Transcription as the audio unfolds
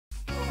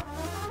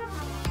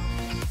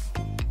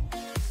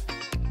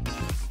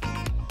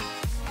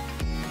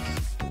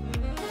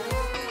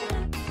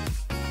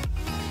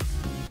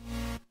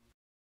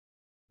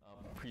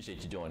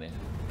appreciate you joining.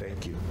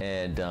 Thank you.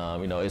 And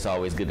you know, it's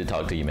always good to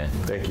talk to you, man.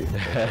 Thank you.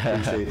 I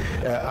appreciate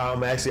it.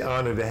 I'm actually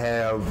honored to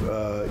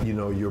have you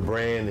know, your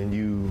brand and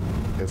you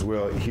as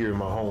well here in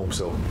my home.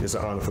 So it's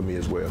an honor for me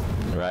as well.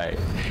 Right.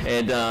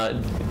 And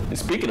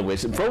speaking of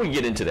which, before we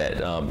get into that,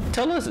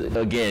 tell us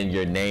again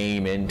your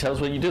name and tell us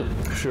what you do.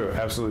 Sure,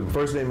 absolutely.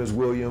 First name is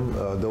William.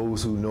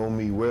 Those who know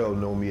me well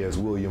know me as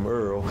William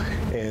Earl,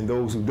 and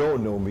those who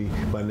don't know me,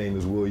 my name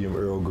is William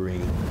Earl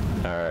Green.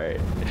 All right.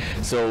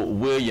 So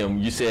William,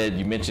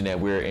 you mentioned that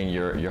we're in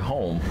your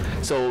home.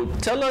 So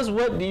tell us,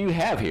 what do you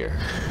have here?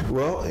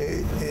 Well,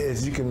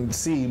 as you can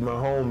see, my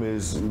home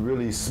is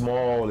really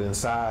small in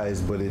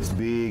size, but it's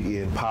big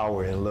in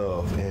power and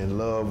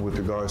love with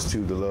regards to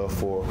the love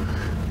for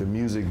the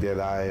music that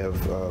I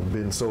have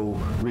been so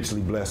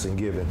richly blessed and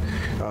given.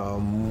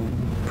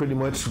 Pretty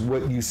much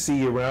what you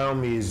see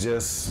around me is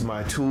just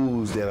my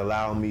tools that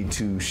allow me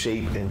to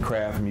shape and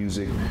craft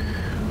music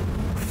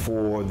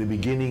for the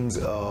beginnings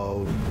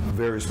of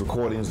various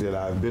recordings that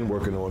I've been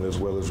working on, as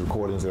well as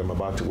recordings that I'm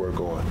about to work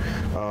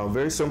on.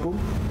 Very simple.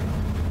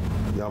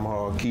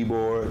 Yamaha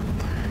keyboard,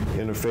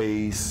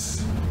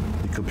 interface,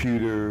 the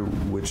computer,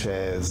 which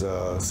has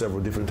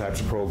several different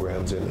types of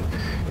programs in it.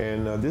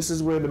 And this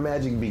is where the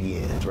magic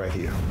begins, right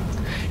here.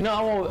 You know,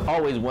 I've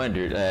always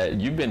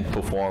wondered, you've been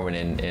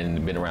performing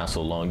and been around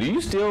so long. Do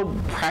you still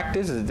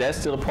practice? Is that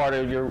still a part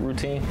of your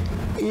routine?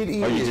 It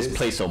is. Or you just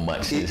play so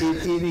much? It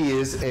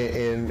is,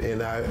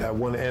 and I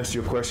want to answer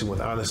your question with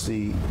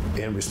honesty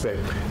and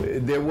respect.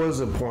 There was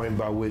a point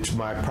by which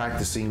my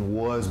practicing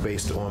was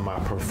based on my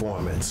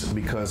performance,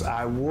 because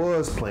I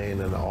was playing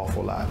an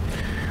awful lot.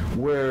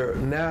 Where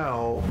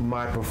now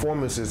my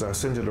performances are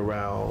centered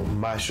around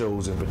my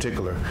shows in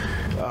particular.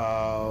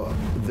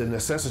 The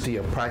necessity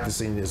of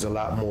practicing is a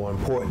lot more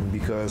important,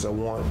 because I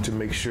want to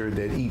make sure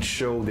that each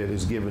show that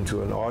is given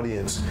to an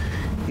audience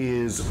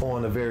is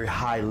on a very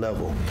high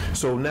level.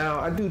 So now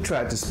I do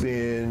try to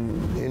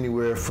spend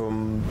anywhere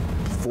from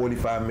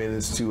 45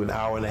 minutes to an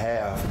hour and a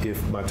half,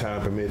 if my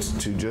time permits,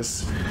 to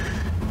just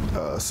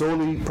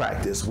solely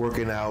practice,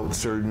 working out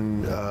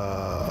certain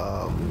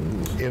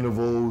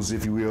intervals,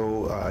 if you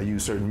will. I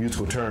use certain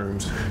musical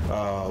terms,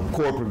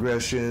 chord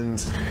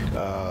progressions,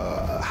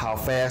 how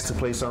fast to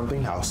play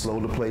something, how slow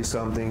to play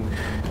something,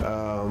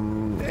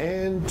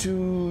 and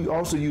to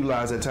also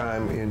utilize that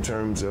time in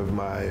terms of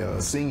my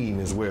singing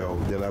as well,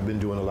 that I've been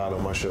doing a lot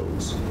on my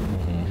shows.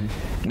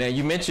 Mm-hmm. Now,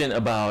 you mentioned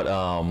about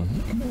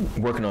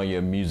working on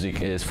your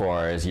music as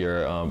far as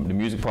your the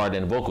music part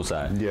and the vocal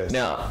side. Yes.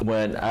 Now,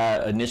 when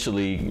I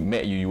initially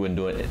met you, you weren't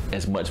doing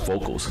as much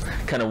vocals.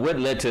 Kind of what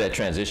led to that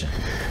transition?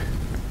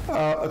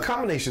 A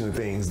combination of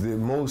things. The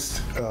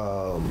most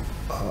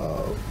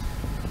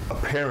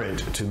apparent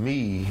to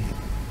me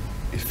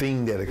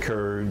thing that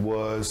occurred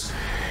was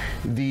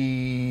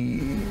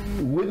the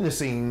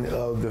witnessing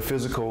of the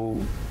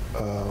physical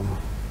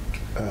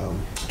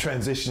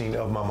transitioning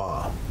of my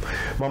mom.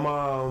 My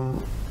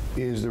mom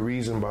is the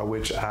reason by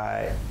which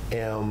I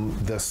am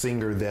the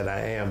singer that I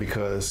am,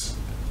 because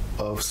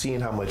of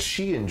seeing how much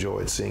she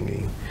enjoyed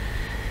singing.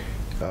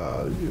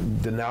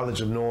 The knowledge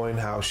of knowing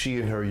how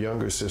she and her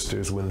younger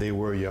sisters, when they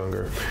were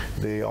younger,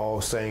 they all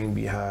sang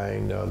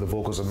behind the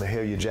vocals of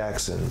Mahalia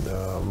Jackson.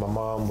 My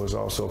mom was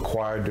also a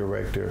choir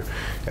director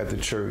at the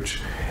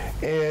church.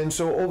 And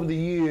so over the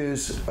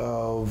years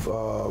of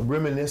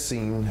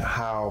reminiscing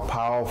how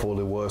powerful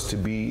it was to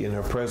be in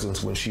her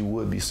presence when she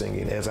would be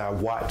singing, as I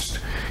watched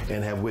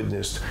and have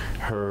witnessed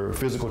her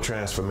physical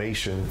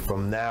transformation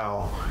from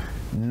now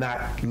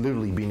not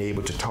literally being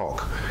able to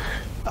talk,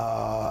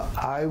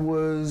 I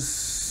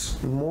was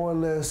more or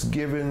less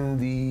given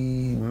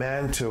the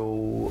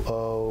mantle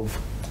of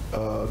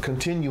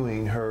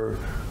continuing her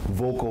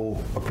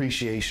vocal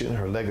appreciation,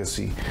 her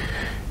legacy.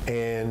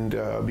 And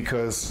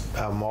because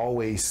I'm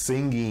always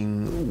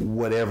singing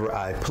whatever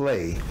I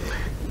play,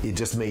 it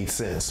just made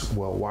sense.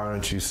 Well, why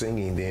aren't you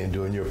singing then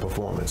during your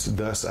performance?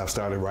 Thus, I've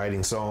started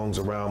writing songs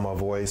around my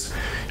voice,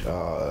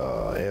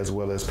 as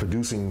well as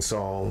producing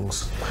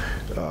songs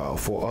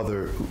for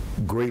other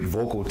great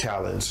vocal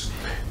talents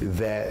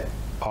that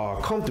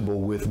are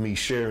comfortable with me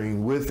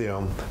sharing with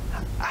them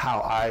how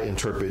I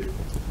interpret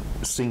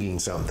singing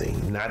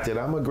something. Not that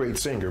I'm a great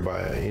singer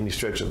by any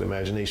stretch of the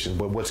imagination,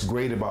 but what's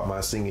great about my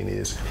singing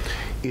is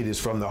it is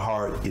from the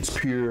heart, it's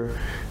pure,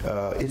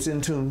 it's in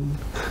tune,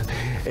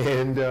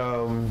 and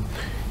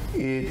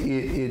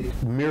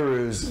it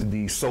mirrors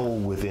the soul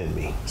within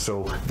me.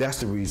 So that's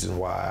the reason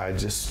why I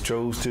just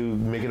chose to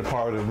make it a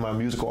part of my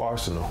musical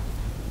arsenal.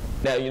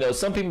 Now, you know,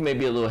 some people may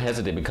be a little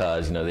hesitant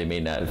because, you know, they may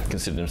not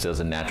consider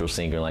themselves a natural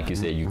singer. Like you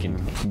said, you can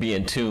be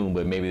in tune,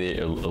 but maybe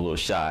they're a little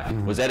shy.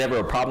 Was that ever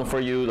a problem for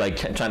you, like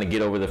trying to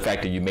get over the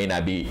fact that you may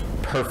not be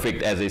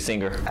perfect as a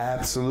singer?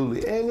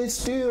 Absolutely. And it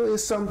still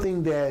is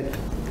something that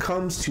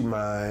comes to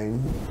mind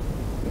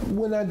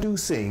when I do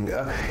sing.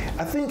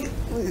 I think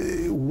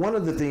one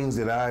of the things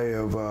that I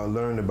have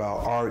learned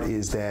about art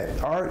is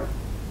that art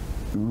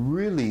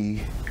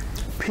really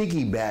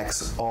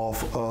piggybacks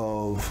off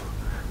of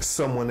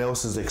someone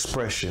else's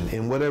expression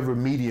in whatever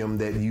medium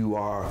that you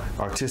are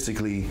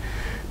artistically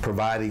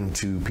providing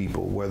to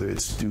people, whether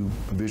it's through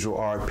visual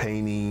art,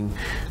 painting,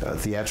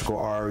 theatrical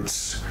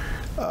arts,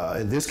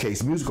 in this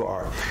case, musical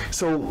art.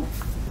 So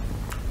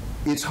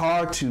it's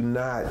hard to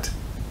not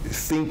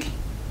think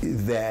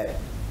that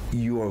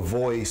your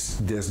voice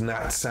does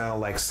not sound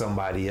like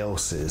somebody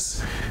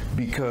else's,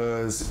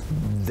 because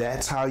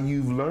that's how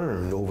you've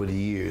learned over the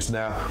years.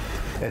 Now,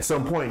 at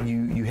some point,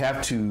 you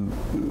have to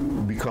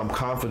become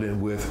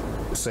confident with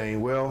saying,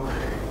 well,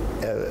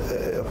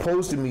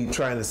 opposed to me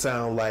trying to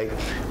sound like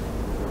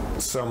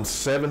some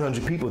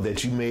 700 people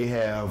that you may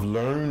have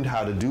learned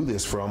how to do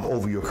this from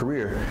over your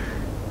career,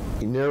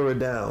 you narrow it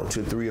down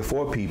to 3 or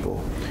 4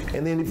 people,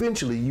 and then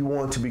eventually you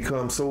want to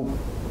become so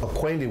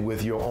acquainted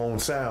with your own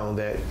sound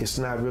that it's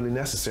not really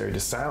necessary to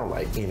sound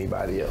like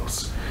anybody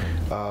else.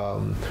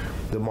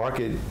 The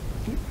market,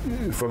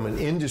 from an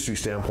industry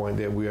standpoint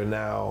that we are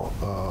now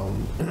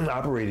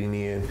operating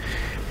in,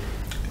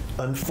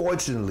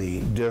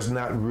 unfortunately does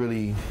not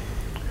really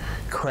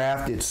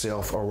craft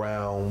itself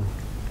around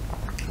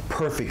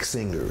perfect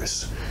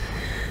singers.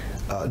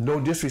 No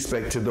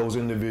disrespect to those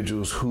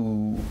individuals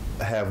who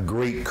have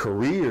great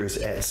careers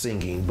at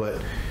singing,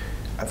 but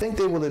I think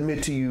they will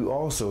admit to you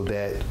also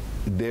that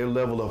their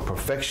level of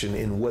perfection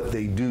in what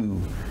they do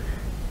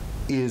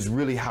is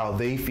really how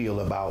they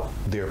feel about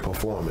their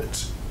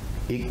performance.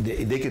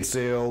 They could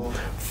sell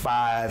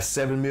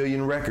 5-7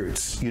 million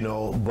records, you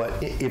know, but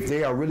if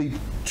they are really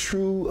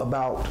true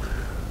about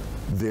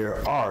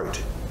their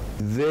art,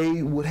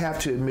 they would have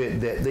to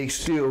admit that they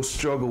still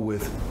struggle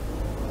with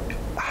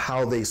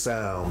how they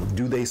sound.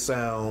 Do they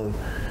sound,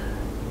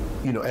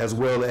 you know, as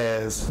well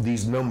as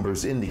these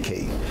numbers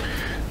indicate?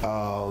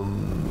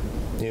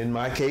 In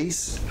my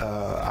case,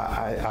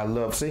 I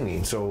love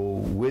singing. So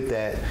with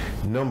that,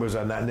 numbers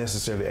are not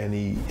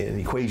necessarily an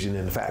equation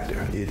and a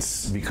factor.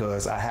 It's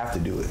because I have to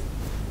do it.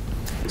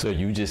 So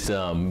you just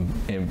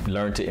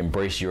learn to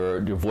embrace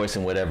your voice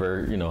in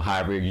whatever, you know,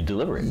 however you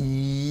deliver it.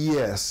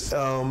 Yes,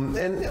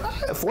 and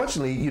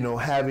fortunately, you know,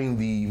 having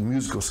the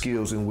musical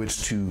skills in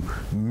which to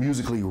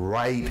musically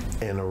write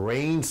and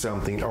arrange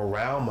something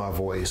around my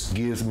voice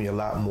gives me a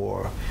lot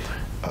more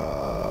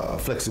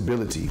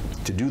flexibility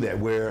to do that,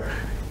 where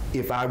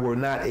if I were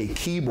not a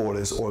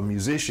keyboardist or a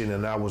musician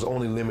and I was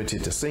only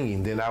limited to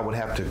singing, then I would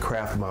have to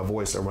craft my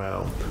voice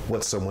around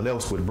what someone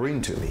else would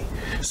bring to me.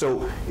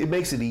 So it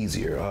makes it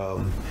easier,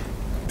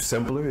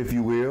 simpler, if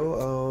you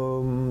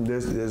will.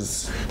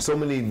 There's so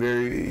many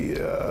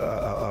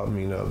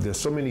there's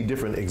so many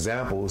different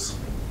examples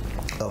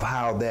of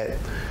how that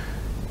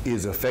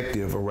is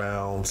effective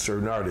around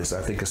certain artists.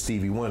 I think of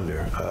Stevie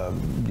Wonder.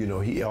 You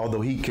know,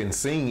 although he can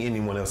sing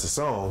anyone else's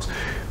songs,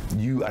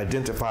 you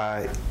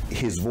identify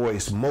his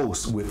voice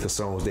most with the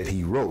songs that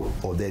he wrote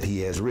or that he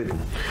has written.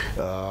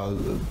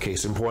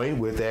 Case in point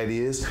with that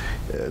is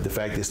the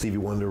fact that Stevie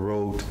Wonder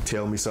wrote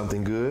 "Tell Me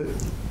Something Good,"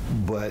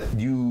 but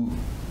you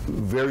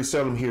very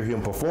seldom hear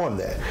him perform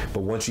that.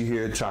 But once you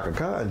hear Chaka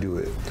Khan do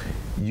it,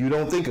 you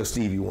don't think of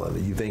Stevie Wonder,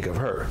 you think of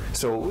her.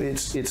 So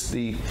it's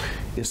the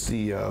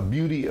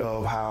beauty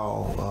of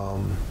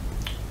how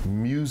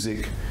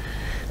music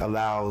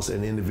allows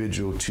an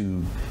individual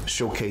to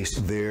showcase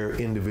their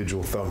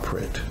individual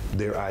thumbprint,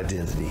 their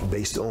identity,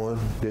 based on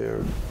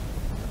either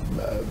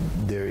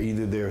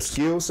their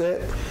skill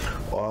set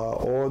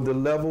or the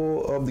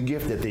level of the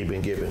gift that they've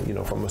been given, you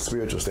know, from a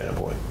spiritual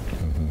standpoint.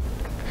 Mm-hmm.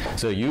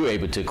 So you're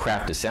able to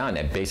craft a sound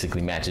that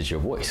basically matches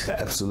your voice.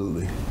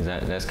 Absolutely.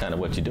 That's kind of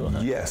what you're doing,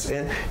 huh? Yes,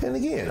 and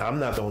again, I'm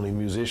not the only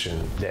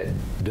musician that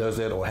does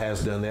that or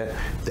has done that.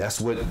 That's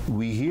what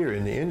we hear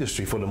in the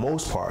industry for the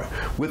most part,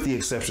 with the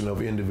exception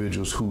of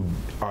individuals who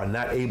are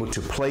not able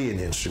to play an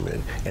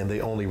instrument and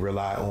they only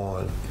rely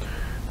on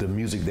the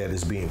music that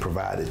is being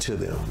provided to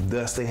them.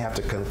 Thus, they have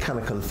to kind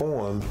of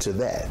conform to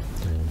that.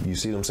 Mm-hmm. You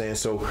see what I'm saying?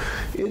 So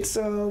it's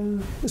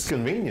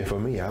convenient for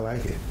me. I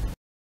like it.